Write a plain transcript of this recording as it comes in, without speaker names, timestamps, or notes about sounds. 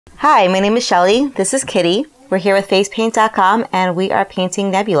Hi, my name is Shelley. This is Kitty. We're here with FacePaintcom and we are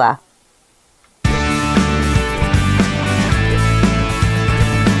painting Nebula.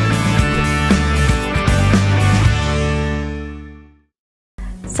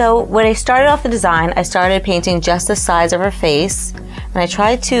 So when I started off the design, I started painting just the sides of her face, and I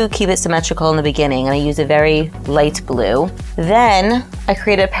tried to keep it symmetrical in the beginning, and I used a very light blue. Then I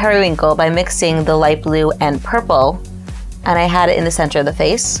created a periwinkle by mixing the light blue and purple, and I had it in the center of the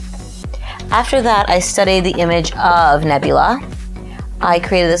face. After that, I studied the image of Nebula. I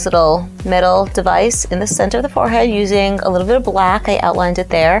created this little metal device in the center of the forehead using a little bit of black. I outlined it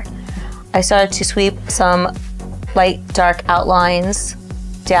there. I started to sweep some light dark outlines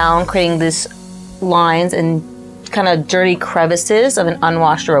down, creating these lines and kind of dirty crevices of an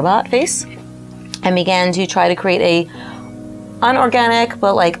unwashed robot face, and began to try to create a unorganic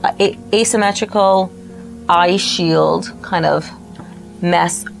but like asymmetrical eye shield kind of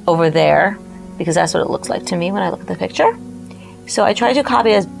mess over there, because that's what it looks like to me when I look at the picture. So I tried to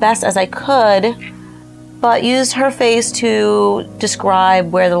copy as best as I could, but used her face to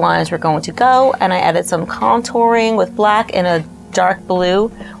describe where the lines were going to go, and I added some contouring with black and a dark blue,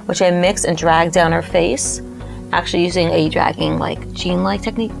 which I mixed and dragged down her face, actually using a dragging like jean-like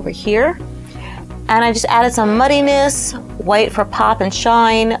technique over here. And I just added some muddiness, white for pop and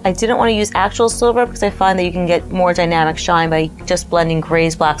shine. I didn't want to use actual silver because I find that you can get more dynamic shine by just blending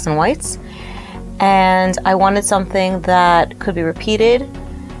grays, blacks, and whites. And I wanted something that could be repeated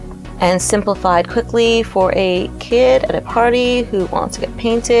and simplified quickly for a kid at a party who wants to get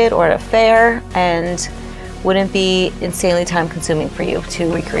painted, or at a fair, and wouldn't be insanely time consuming for you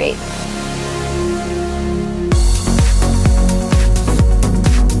to recreate.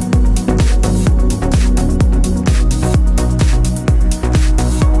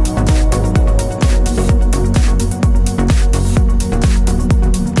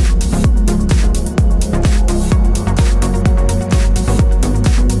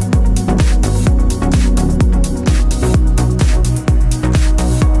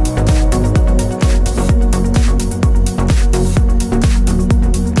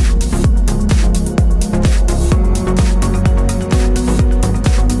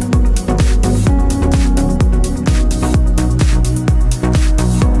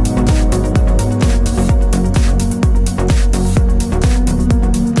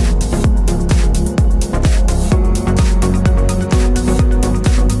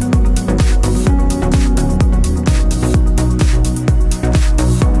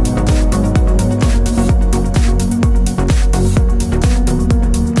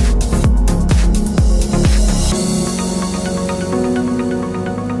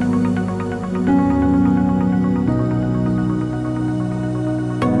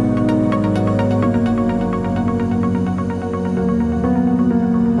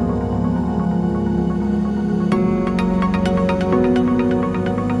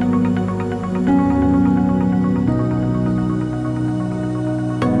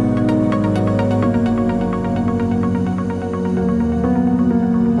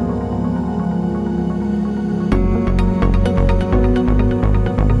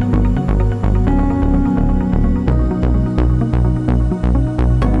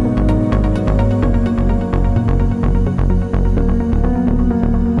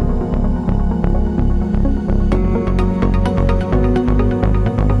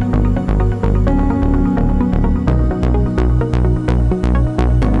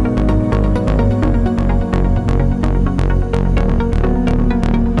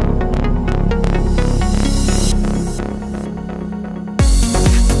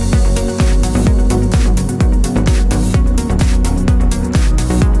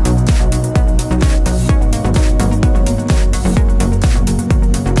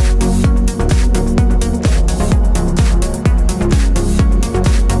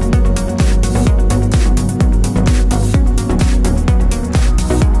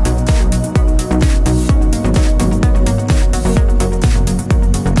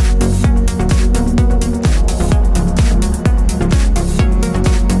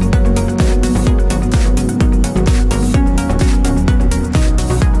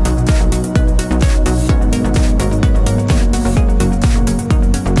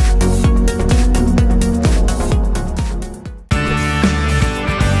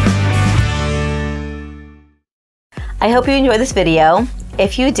 I hope you enjoyed this video.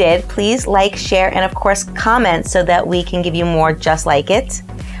 If you did, please like, share, and of course comment so that we can give you more just like it.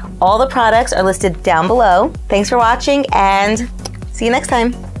 All the products are listed down below. Thanks for watching and see you next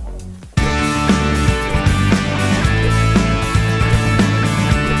time.